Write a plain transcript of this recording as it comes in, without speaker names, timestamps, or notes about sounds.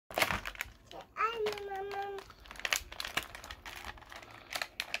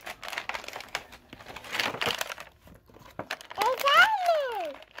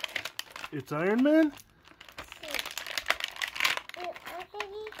It's Iron Man?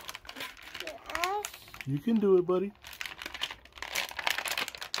 You can do it, buddy.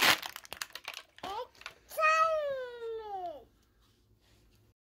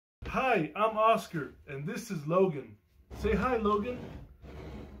 Hi, I'm Oscar, and this is Logan. Say hi, Logan.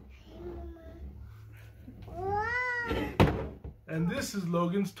 And this is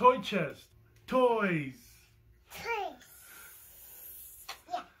Logan's toy chest. Toys.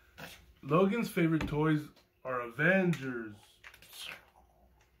 Yeah. Logan's favorite toys are Avengers.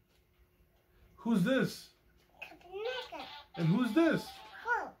 Who's this? And who's this?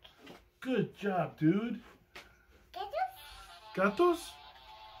 Hulk. Good job, dude. Gatos?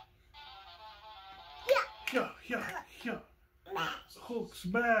 Yeah. Mash. Hulk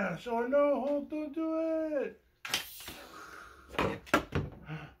smash. Oh no, Hulk, don't do it.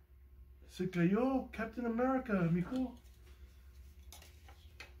 Se cayó Captain America, mijo.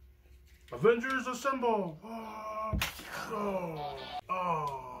 Avengers assemble. Oh.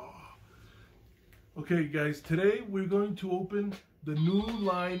 Okay, guys, today we're going to open the new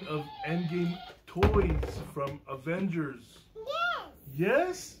line of Endgame toys from Avengers. Yes.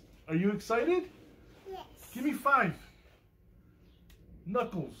 Yes? Are you excited? Yes. Give me 5.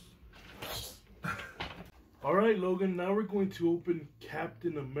 Knuckles. All right, Logan, now we're going to open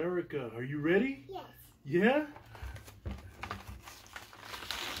Captain America. Are you ready? Yes. Yeah?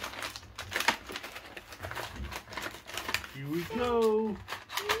 Here we go.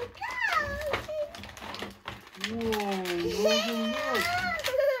 Whoa, Logan,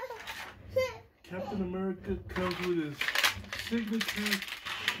 look. Captain America comes with his signature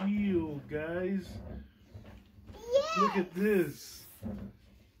shield, guys. Yes. Look at this.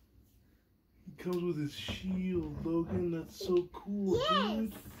 He comes with his shield, Logan. That's so cool,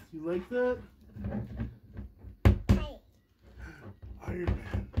 dude. You like that? Iron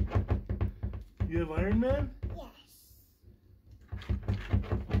Man. You have Iron Man? Yes.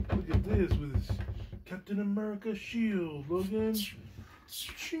 Look at this with his Captain America shield, Logan.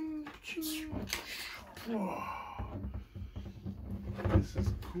 Ching, ching. Whoa. This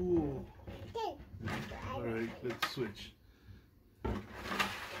is cool. Alright, let's switch.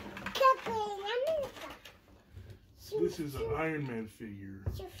 This is an Iron Man figure.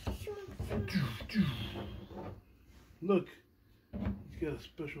 Look, he's got a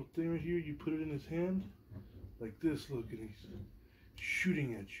special thing right here. You put it in his hand, like this, look, and he's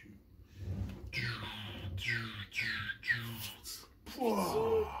shooting at you.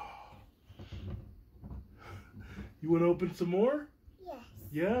 Whoa. You want to open some more? Yes.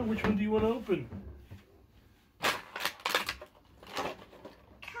 Yeah? Which one do you want to open?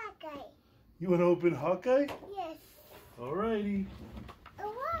 Hawkeye. You want to open Hawkeye? Yes. Alrighty.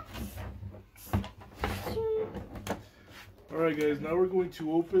 What? Alright guys, now we're going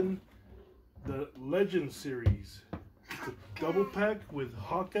to open the Legend series. It's a double pack with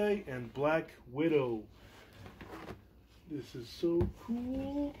Hawkeye and Black Widow. This is so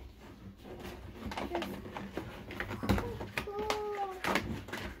cool.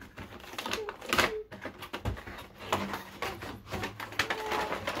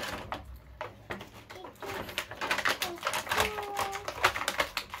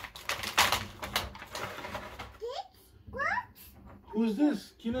 Who's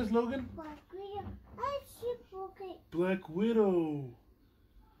this? ¿Quién es Logan? Black Widow.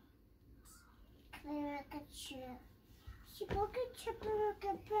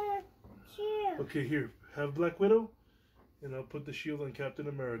 Okay, here. Have Black Widow. And I'll put the shield on Captain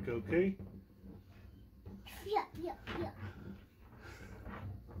America, okay? Yeah.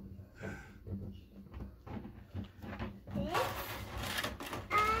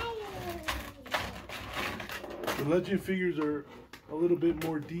 The Legend figures are a little bit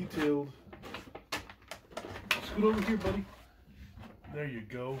more detailed. Scoot over here, buddy. There you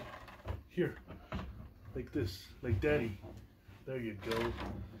go. Here. Like this. Like Daddy. There you go.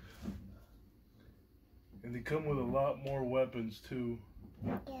 And they come with a lot more weapons, too.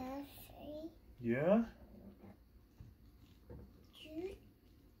 Yeah?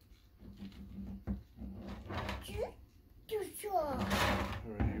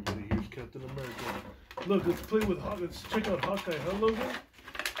 Alright, here, buddy. Here's Captain America. Look, let's play with Hawkeye. Let's check out Hawkeye, huh, Logan?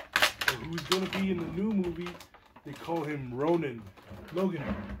 And who's going to be in the new movie? They call him Ronin. Logan,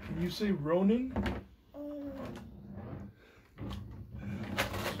 can you say Ronin?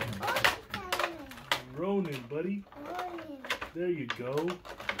 Ronin, buddy. There you go.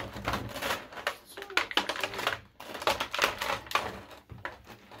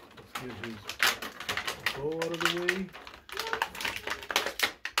 Let's get his bow out of the way.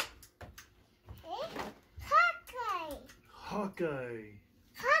 Hawkeye. Hawkeye.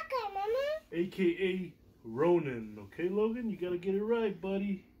 Hawkeye, Mama. aka Ronin. Okay, Logan, you gotta get it right,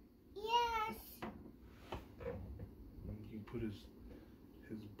 buddy. Yes. You can put his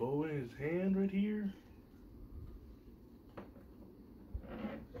bow in his hand right here.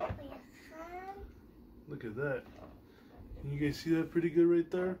 Look at that. Can you guys see that pretty good right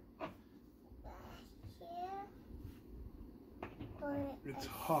there? It's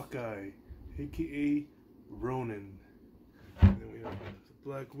Hawkeye, aka Ronin. And then we have the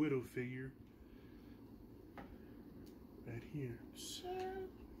Black Widow figure right here. These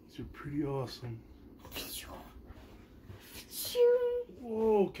are pretty awesome.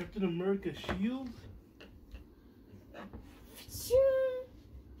 Whoa, Captain America shield?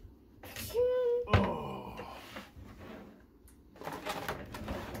 Oh.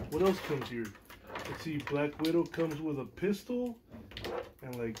 What else comes here? Let's see, Black Widow comes with a pistol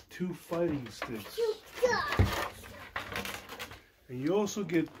and like 2 fighting sticks. And you also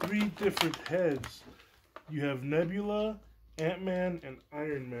get 3 different heads. You have Nebula, Ant-Man, and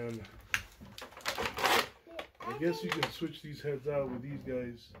Iron Man. I guess you can switch these heads out with these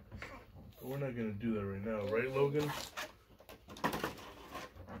guys. But we're not going to do that right now, right, Logan?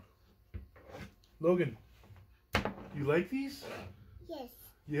 Logan, you like these? Yes.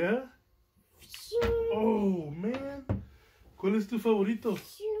 Yeah? Oh, man. ¿Cuál es tu favorito?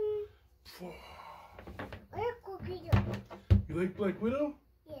 You like Black Widow?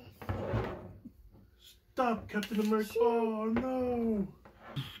 Yes. Stop, Captain America. Oh, no.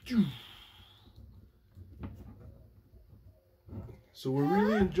 So we're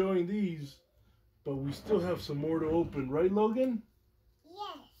really enjoying these, but we still have some more to open. Right, Logan?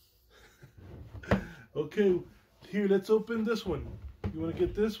 Yes. Okay, here, let's open this one. You want to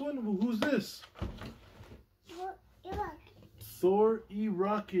get this one? Well, who's this? Thor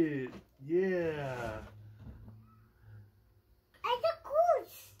E-Rocket. Yeah.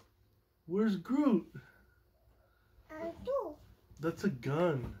 Where's Groot? That's a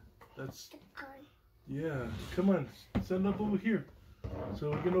gun. That's... Yeah. Come on. Stand up over here.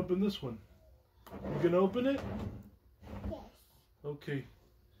 So we can open this one. You can open it? Yes. Okay.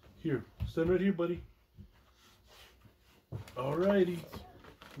 Here. Stand right here, buddy. Alrighty.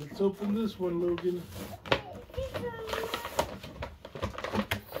 Let's open this one, Logan.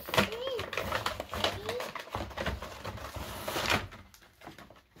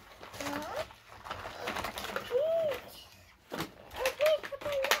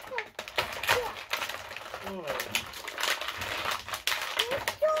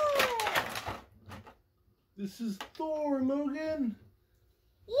 This is Thor, Logan.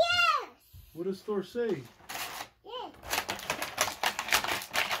 Yes. What does Thor say? Yes.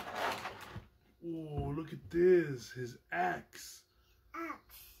 Oh, look at this. His axe.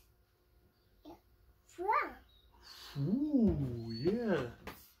 Yeah. Ooh, yeah.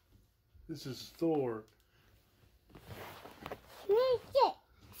 This is Thor.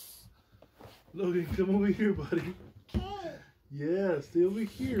 Logan, come over here, buddy. Okay. Yeah, stay over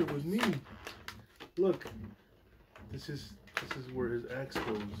here with me. Look, this is where his axe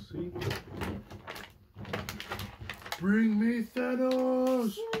goes. See? Bring me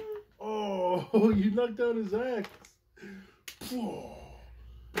Thanos! Oh, you knocked down his axe. Whoa.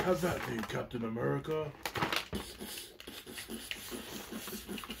 Have that be, Captain America.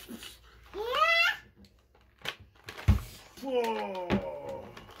 Yeah. Whoa.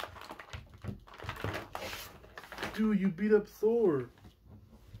 Dude, you beat up Thor.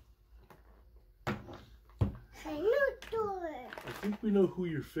 I think we know who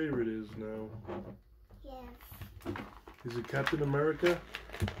your favorite is now. Yes. Is it Captain America?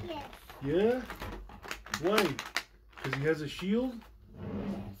 Yes. Yeah? Why? Because he has a shield?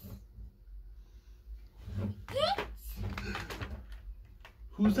 Yes.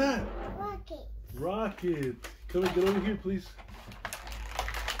 Who's that? Rocket. Rocket. Come and get over here, please.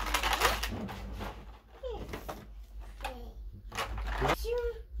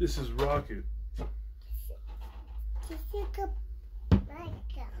 This is Rocket. And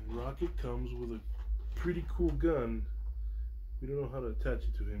Rocket comes with a pretty cool gun. We don't know how to attach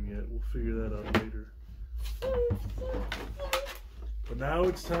it to him yet. We'll figure that out later. But now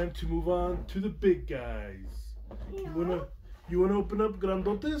it's time to move on to the big guys. No. You wanna open up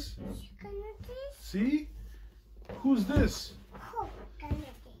Grandotes? See? Who's this? Hulk.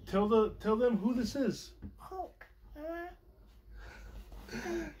 Tell them who this is. Hulk.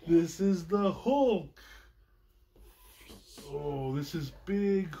 This is the Hulk. Oh, this is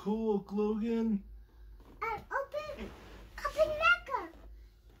big Hulk, Logan. Open that.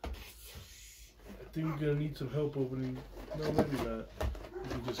 I think we're gonna need some help opening. No, maybe not. We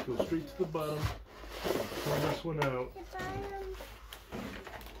can just go straight to the bottom. Pull this one out. The bottom.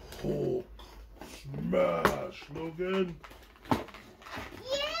 Hulk. Smash, Logan.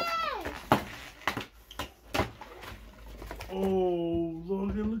 Yes! Oh,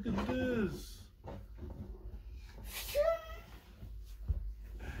 Logan, look at this.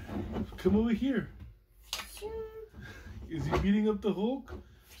 Come over here. Is he beating up the Hulk?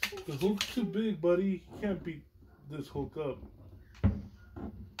 The Hulk's too big, buddy. He can't beat this Hulk up.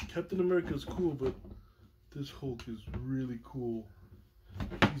 Captain America's cool, but this Hulk is really cool.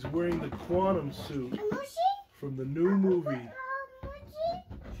 He's wearing the quantum suit from the new movie.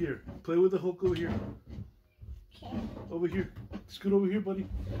 Here, play with the Hulk over here. Okay. Over here. Scoot over here, buddy.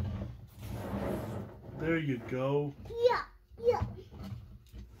 There you go. Yeah, yeah.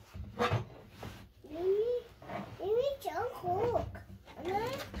 Let me tell Hulk.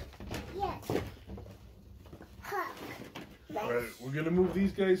 Yes. Hulk. Alright, we're gonna move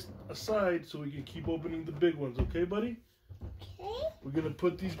these guys aside so we can keep opening the big ones, okay, buddy? Okay. We're gonna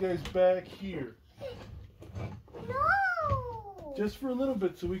put these guys back here. No. Just for a little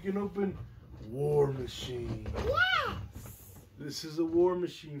bit so we can open War Machine. Yes. This is a War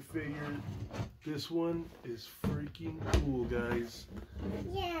Machine figure. This one is freaking cool, guys.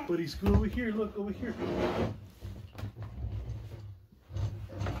 Yeah. Buddy, scoot over here. Look, over here.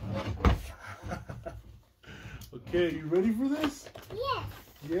 Okay, you ready for this? Yes.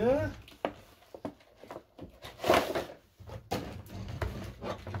 Yeah?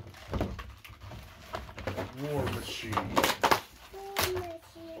 War Machine.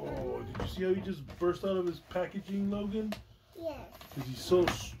 Oh, did you see how he just burst out of his packaging, Logan? Yes. Because he's so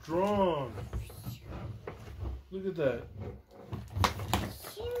strong. Look at that.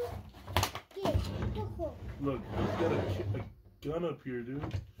 Look, he's got a gun up here, dude.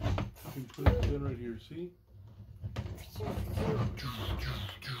 You can put a gun right here, see?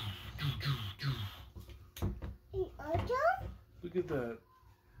 Look at that.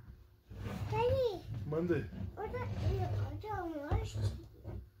 Daddy. Monday. Auto.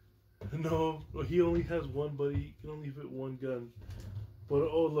 No, he only has one, buddy. He can only fit one gun. But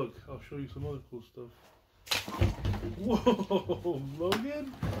oh, look, I'll show you some other cool stuff. Whoa,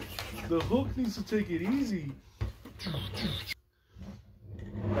 Logan! The Hulk needs to take it easy.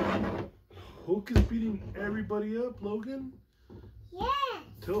 Hulk is beating everybody up, Logan. Yes.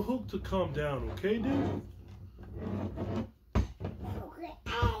 Tell Hulk to calm down, okay, dude?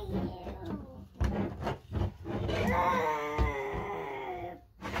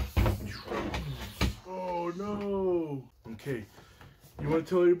 Oh no! Okay, you want to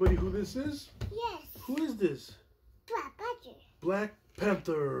tell everybody who this is? Yes. Who is this? Black Badger. Black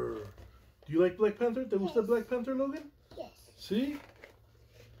Panther. Do you like Black Panther? ¿Te gusta Yes. Black Panther, Logan? Yes. See?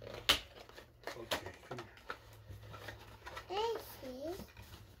 Okay, come here. I see.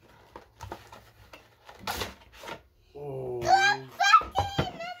 Oh. Black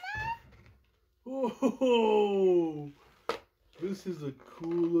Badger, Mama. Oh. This is a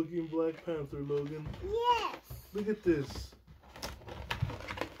cool looking Black Panther, Logan. Yes. Look at this.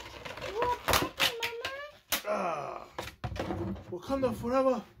 Black Badger, Mama. Ah. Wakanda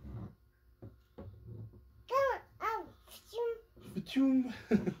forever. Come out. Fatum.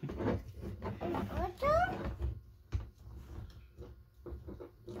 Auto.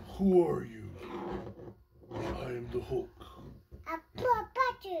 Who are you? I am the Hulk. A Black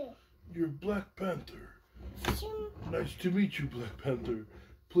Badger. You're Black Panther. Zoom. Nice to meet you, Black Panther.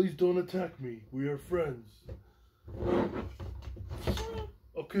 Please don't attack me. We are friends. Zoom.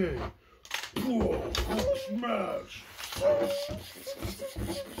 Okay. Whoa, Hulk smash.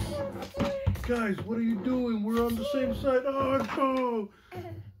 Guys, what are you doing? We're on the same side. Oh, no.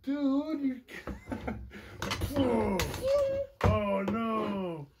 Dude, you... Whoa. Oh,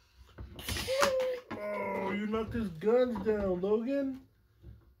 no. Oh, you knocked his guns down, Logan.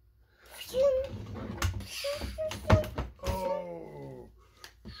 Oh.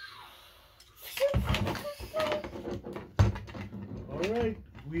 All right.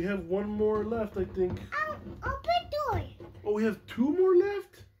 We have one more left, I think. Open door. Oh, we have two more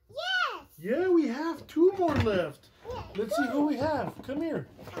left? Yes. Yeah, we have two more left. Yes. Let's see who we have. Come here.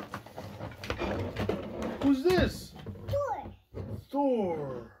 Who's this? Door.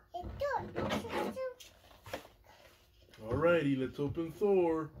 Thor. A door. Alrighty, let's open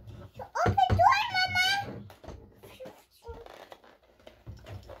Thor. Open door, Mama.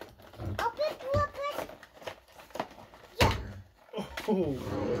 Open door, please. Yeah. Oh.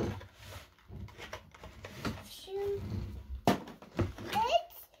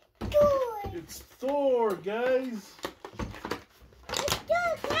 It's door. It's Thor, guys. It's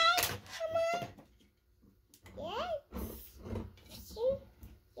door, guys. Come on. Yes.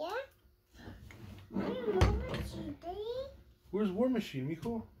 Yeah. Daddy. Where's War Machine,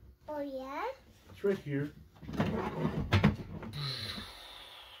 mijo? Oh, yeah. It's right here.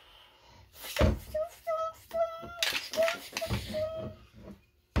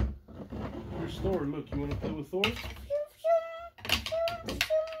 Your store. Look, you want to play with Thor?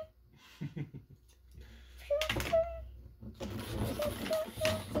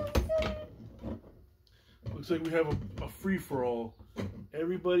 Looks like we have a free-for-all.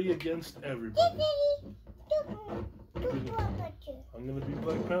 Everybody against everybody. I'm gonna be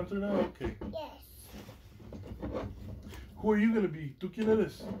Black Panther now? Okay. Yes. Who are you gonna be? ¿Tú quién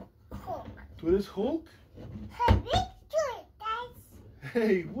eres? Hulk. ¿Tú eres Hulk? Hey, Victor, guys.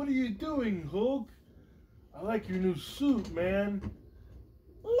 Hey, what are you doing, Hulk? I like your new suit, man.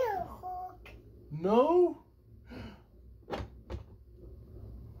 No, Hulk. No?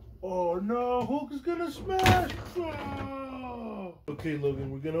 Oh no, Hulk is gonna smash! Oh. Okay,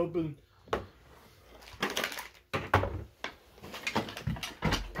 Logan, we're gonna open.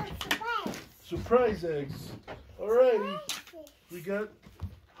 Surprise eggs. Alrighty. We got,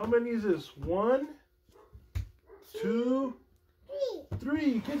 how many is this? 1, 2,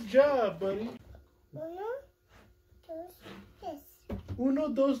 3. Good job, buddy. Uno,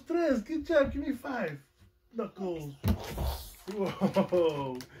 dos, tres. Good job. Give me 5. Knuckles.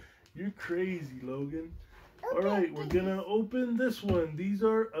 Whoa. You're crazy, Logan. Alright, we're gonna open this one. These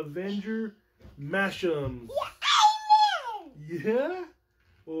are Avengers Mash Ems. Yeah?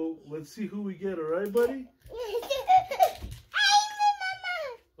 Well, let's see who we get, alright, buddy?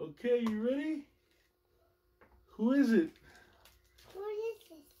 Okay, you ready? Who is it?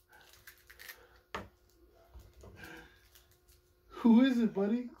 Who is it,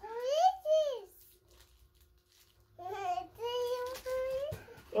 buddy?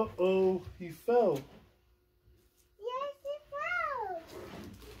 Uh-oh, he fell. Yes, he fell.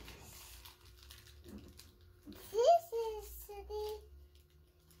 This is the...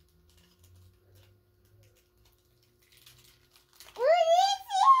 What is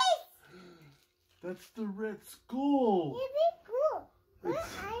this? That's the Red Skull. It's cool. What,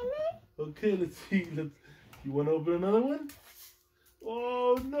 Iron? Okay, let's see. You want to open another one?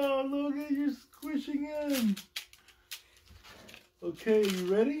 Oh, no, Logan, you're squishing him. Okay, you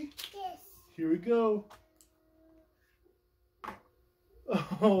ready? Yes. Here we go.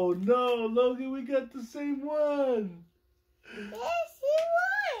 Oh, no, Logan, we got the same one. Yes, he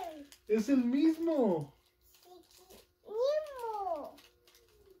won. Es el mismo. Nemo.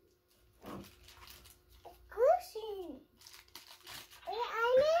 Cushion.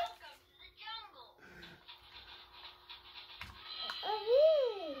 Iron?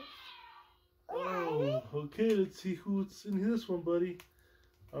 Oh, okay, let's see who's in this one, buddy.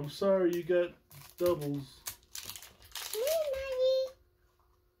 I'm sorry, you got doubles.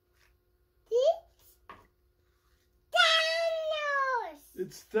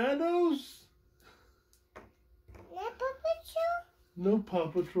 It's Thanos? No Paw Patrol? No Paw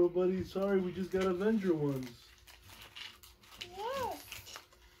Patrol, buddy. Sorry, we just got Avenger ones. Yes.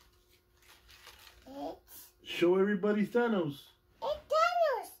 It's Show everybody Thanos.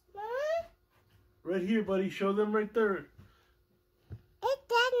 Thanos, Mama. Right here, buddy. Show them right there. It's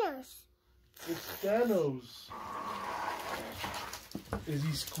Thanos. It's Thanos. Is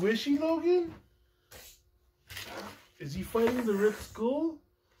he squishy, Logan? Is he fighting the Red Skull?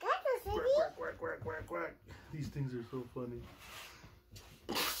 Thanos, Quack, baby. quack, quack, quack, quack, quack. These things are so funny.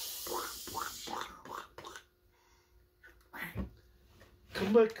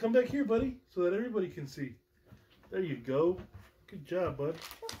 Come back here, buddy, so that everybody can see. There you go. Good job, bud.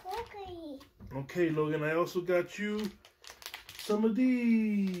 Okay, Logan, I also got you some of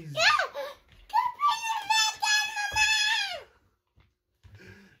these.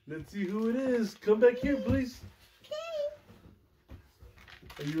 Let's see who it is. Come back here, please.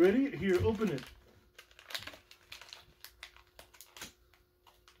 Are you ready? Here, open it.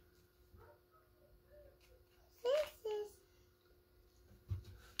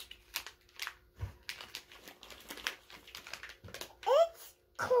 It's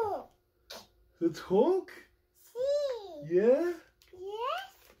cool. It's Hulk? See? Yeah?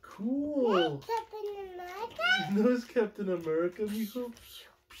 Yes? Cool. Captain America? No, it's Captain America, mijo.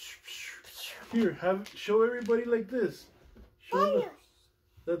 Here, show everybody like this. Show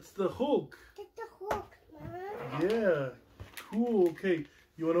that's the Hulk. That's the Hulk, Mama. Yeah. Cool. Okay.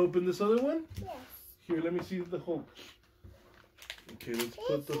 You want to open this other one? Yes. Here, let me see the Hulk. Okay, let's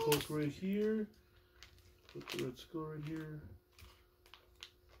put the Hulk right here. Put the Red Skull right here.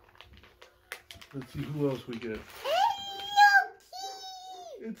 Let's see who else we get.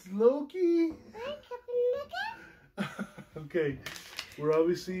 It's Loki. Okay, we're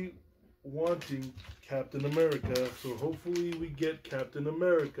obviously wanting Captain America, so hopefully we get Captain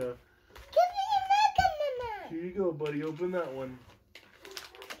America. Captain Here you go, buddy. Open that one.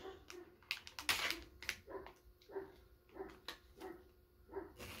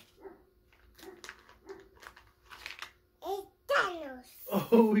 It's Thanos.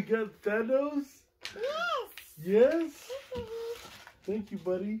 Oh, we got Thanos? Yes. Yes? Thank you,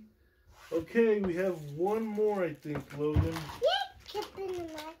 buddy. Okay, we have one more, I think, Logan. Yeah, Captain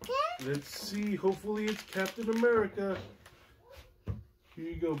America. Let's see. Hopefully it's Captain America. Here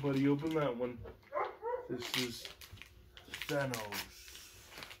you go, buddy. Open that one. This is Thanos.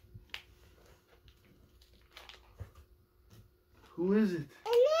 Who is it?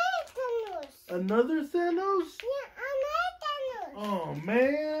 Another Thanos. Another Thanos? Yeah, another Thanos. Oh,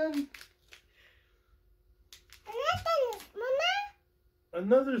 man. Another Thanos, Mama.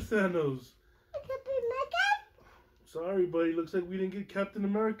 Another Thanos. Captain America. Sorry, buddy. Looks like we didn't get Captain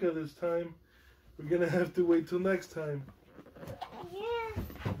America this time. We're going to have to wait till next time. Yeah.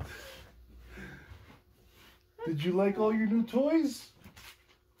 Did you like all your new toys?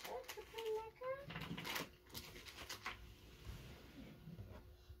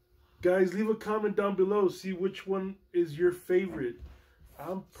 Guys, leave a comment down below. See which one is your favorite.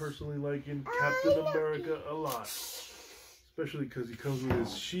 I'm personally liking Captain America a lot. Especially because he comes with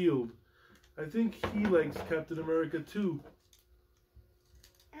his shield. I think he likes Captain America too.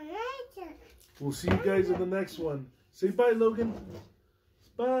 We'll see you guys in the next one. Say bye, Logan.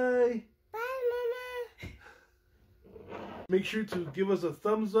 Bye. Bye, Mama. Make sure to give us a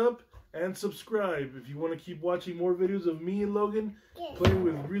thumbs up and subscribe if you want to keep watching more videos of me and Logan playing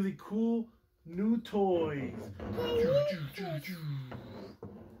with really cool new toys.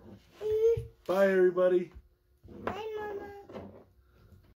 Bye, everybody.